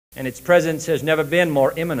and its presence has never been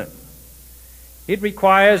more imminent. It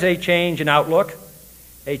requires a change in outlook,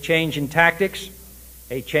 a change in tactics,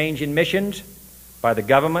 a change in missions by the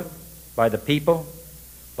government, by the people,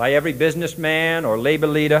 by every businessman or labor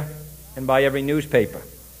leader, and by every newspaper.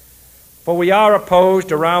 For we are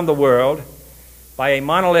opposed around the world by a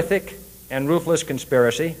monolithic and ruthless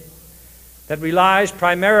conspiracy that relies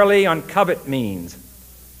primarily on covert means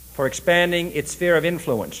for expanding its sphere of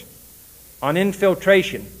influence, on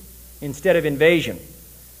infiltration instead of invasion,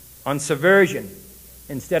 on subversion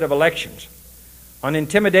instead of elections, on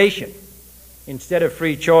intimidation instead of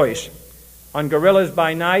free choice, on guerrillas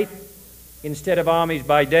by night instead of armies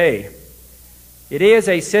by day. It is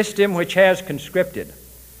a system which has conscripted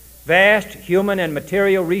vast human and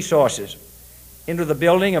material resources into the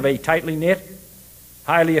building of a tightly knit,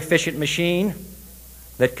 highly efficient machine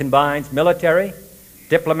that combines military,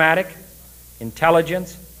 diplomatic,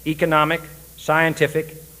 intelligence, economic,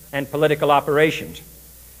 scientific, and political operations.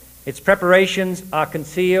 Its preparations are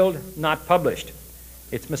concealed, not published.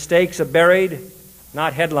 Its mistakes are buried,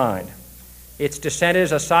 not headlined. Its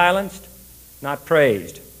dissenters are silenced, not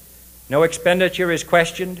praised. No expenditure is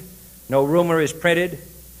questioned, no rumor is printed,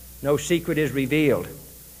 no secret is revealed.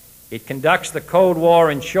 It conducts the Cold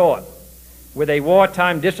War, in short, with a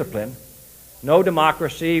wartime discipline no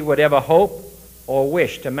democracy would ever hope or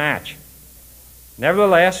wish to match.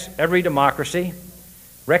 Nevertheless, every democracy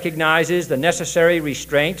recognizes the necessary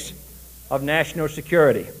restraints of national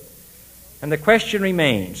security. And the question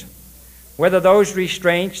remains whether those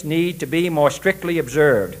restraints need to be more strictly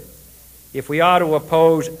observed if we are to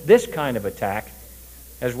oppose this kind of attack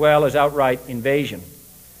as well as outright invasion.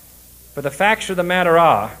 For the facts of the matter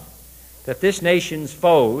are that this nation's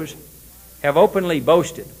foes have openly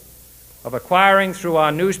boasted of acquiring through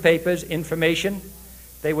our newspapers information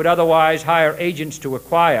they would otherwise hire agents to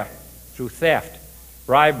acquire through theft,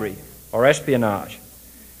 bribery, or espionage,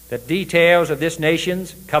 that details of this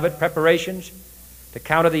nation's covert preparations to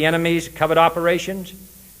counter the enemy's covert operations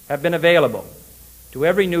have been available to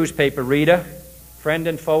every newspaper reader, friend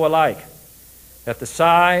and foe alike, that the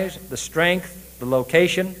size, the strength, the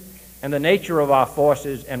location, and the nature of our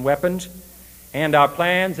forces and weapons, and our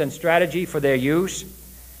plans and strategy for their use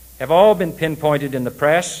have all been pinpointed in the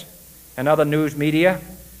press and other news media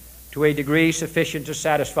to a degree sufficient to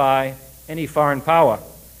satisfy any foreign power,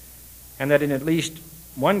 and that in at least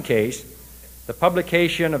one case, the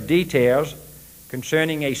publication of details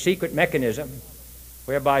concerning a secret mechanism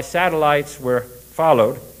whereby satellites were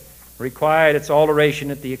followed required its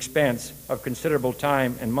alteration at the expense of considerable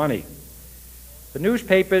time and money. The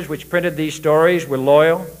newspapers which printed these stories were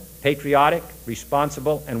loyal, patriotic,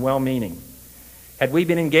 responsible, and well-meaning. Had we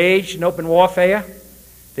been engaged in open warfare,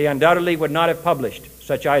 they undoubtedly would not have published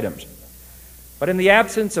such items. But in the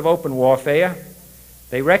absence of open warfare,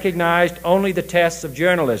 they recognized only the tests of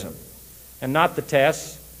journalism and not the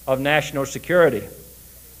tests of national security.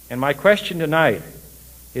 And my question tonight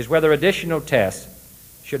is whether additional tests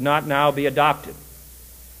should not now be adopted.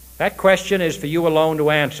 That question is for you alone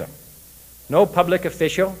to answer. No public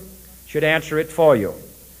official should answer it for you.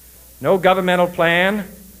 No governmental plan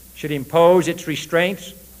should impose its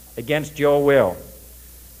restraints against your will.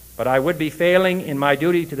 But I would be failing in my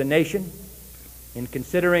duty to the nation in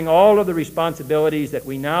considering all of the responsibilities that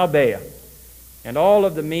we now bear and all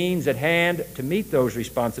of the means at hand to meet those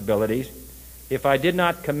responsibilities if I did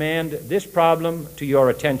not commend this problem to your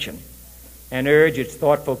attention and urge its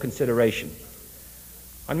thoughtful consideration.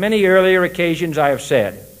 On many earlier occasions I have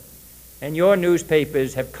said, and your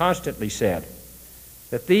newspapers have constantly said,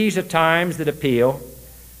 that these are times that appeal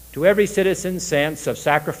to every citizen's sense of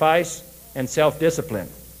sacrifice and self-discipline.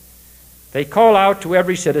 They call out to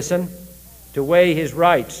every citizen to weigh his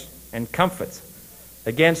rights and comforts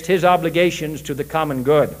against his obligations to the common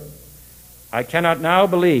good. I cannot now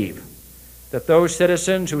believe that those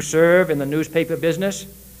citizens who serve in the newspaper business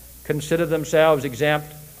consider themselves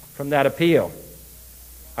exempt from that appeal.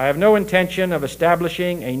 I have no intention of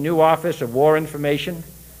establishing a new Office of War Information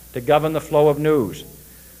to govern the flow of news.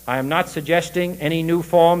 I am not suggesting any new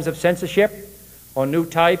forms of censorship or new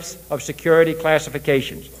types of security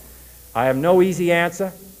classifications. I have no easy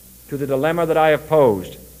answer to the dilemma that I have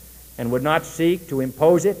posed and would not seek to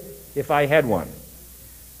impose it if I had one.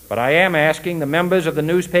 But I am asking the members of the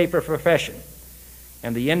newspaper profession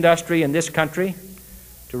and the industry in this country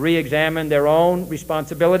to re-examine their own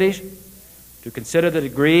responsibilities, to consider the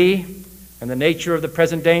degree and the nature of the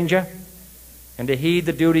present danger, and to heed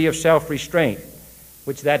the duty of self-restraint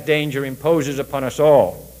which that danger imposes upon us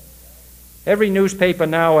all. Every newspaper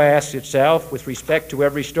now asks itself, with respect to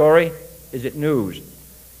every story, is it news?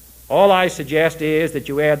 All I suggest is that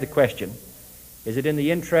you add the question, Is it in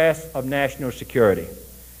the interest of national security?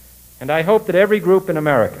 And I hope that every group in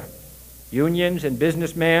America, unions and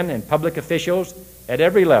businessmen and public officials at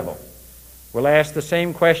every level, will ask the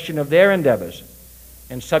same question of their endeavors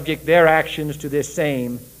and subject their actions to this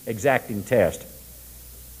same exacting test.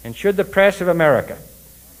 And should the press of America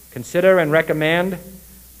consider and recommend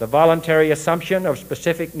the voluntary assumption of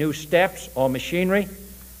specific new steps or machinery,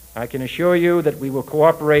 I can assure you that we will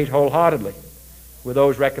cooperate wholeheartedly with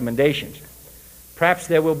those recommendations. Perhaps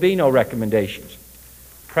there will be no recommendations.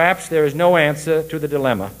 Perhaps there is no answer to the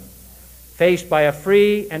dilemma faced by a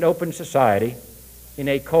free and open society in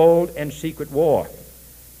a cold and secret war.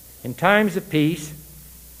 In times of peace,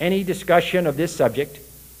 any discussion of this subject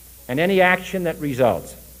and any action that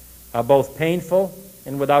results are both painful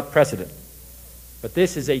and without precedent. But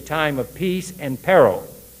this is a time of peace and peril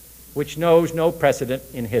which knows no precedent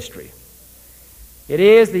in history. It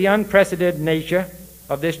is the unprecedented nature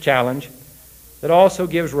of this challenge that also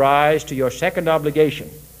gives rise to your second obligation,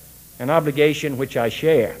 an obligation which I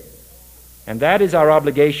share, and that is our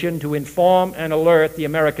obligation to inform and alert the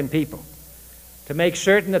American people, to make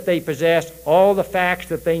certain that they possess all the facts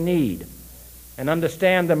that they need and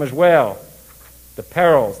understand them as well, the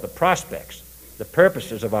perils, the prospects, the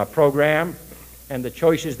purposes of our program, and the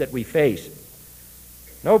choices that we face.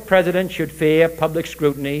 No president should fear public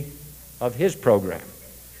scrutiny of his program,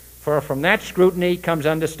 for from that scrutiny comes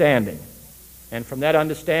understanding, and from that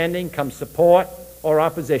understanding comes support or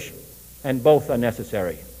opposition, and both are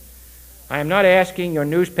necessary. I am not asking your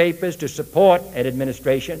newspapers to support an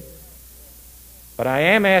administration, but I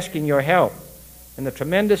am asking your help in the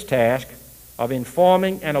tremendous task of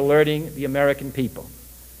informing and alerting the American people.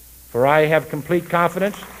 For I have complete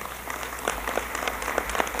confidence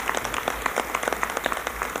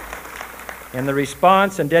in the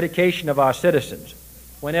response and dedication of our citizens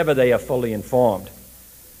whenever they are fully informed.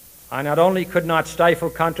 I not only could not stifle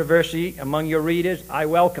controversy among your readers, I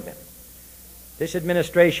welcome it. This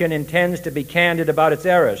administration intends to be candid about its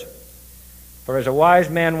errors. For as a wise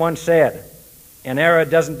man once said, an error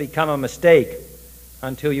doesn't become a mistake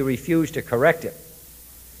until you refuse to correct it.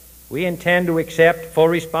 We intend to accept full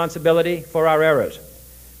responsibility for our errors,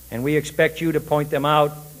 and we expect you to point them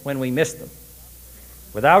out when we miss them.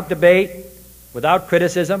 Without debate, without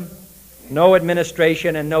criticism, no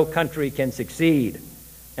administration and no country can succeed,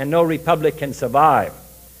 and no republic can survive.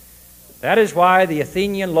 That is why the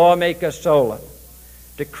Athenian lawmaker Solon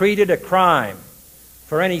decreed it a crime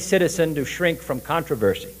for any citizen to shrink from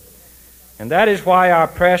controversy. And that is why our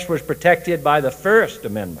press was protected by the First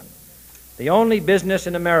Amendment, the only business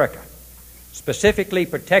in America specifically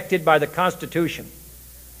protected by the Constitution,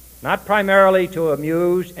 not primarily to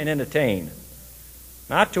amuse and entertain,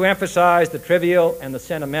 not to emphasize the trivial and the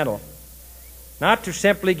sentimental, not to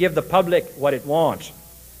simply give the public what it wants,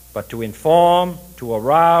 but to inform, to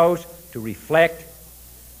arouse, to reflect,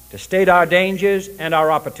 to state our dangers and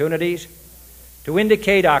our opportunities, to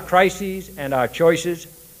indicate our crises and our choices,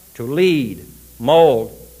 to lead,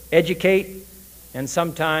 mold, educate, and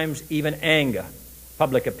sometimes even anger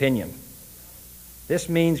public opinion. This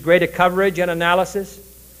means greater coverage and analysis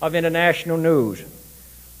of international news,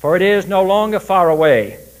 for it is no longer far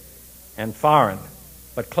away and foreign,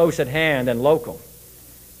 but close at hand and local.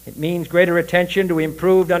 It means greater attention to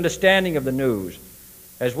improved understanding of the news,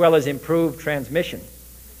 as well as improved transmission.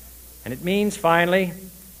 And it means, finally,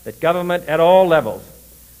 that government at all levels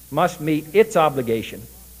must meet its obligation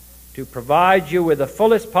to provide you with the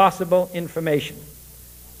fullest possible information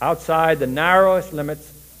outside the narrowest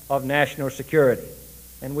limits of national security,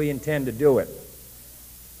 and we intend to do it.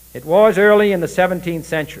 It was early in the 17th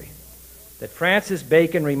century that Francis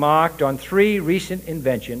Bacon remarked on three recent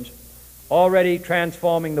inventions already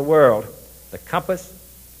transforming the world: the compass,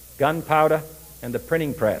 gunpowder, and the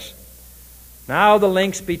printing press. Now the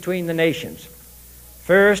links between the nations,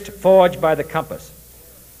 first forged by the compass,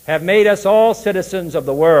 have made us all citizens of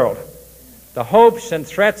the world, the hopes and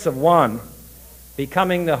threats of one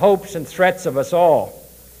becoming the hopes and threats of us all.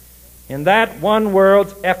 In that one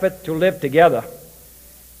world's effort to live together,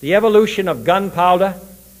 the evolution of gunpowder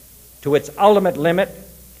to its ultimate limit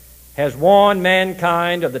has warned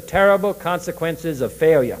mankind of the terrible consequences of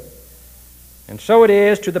failure. And so it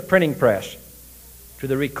is to the printing press, to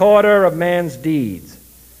the recorder of man's deeds,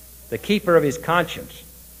 the keeper of his conscience,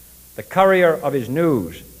 the courier of his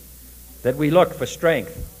news, that we look for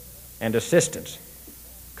strength and assistance,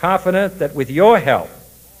 confident that with your help,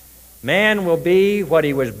 man will be what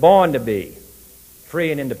he was born to be,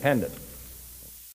 free and independent.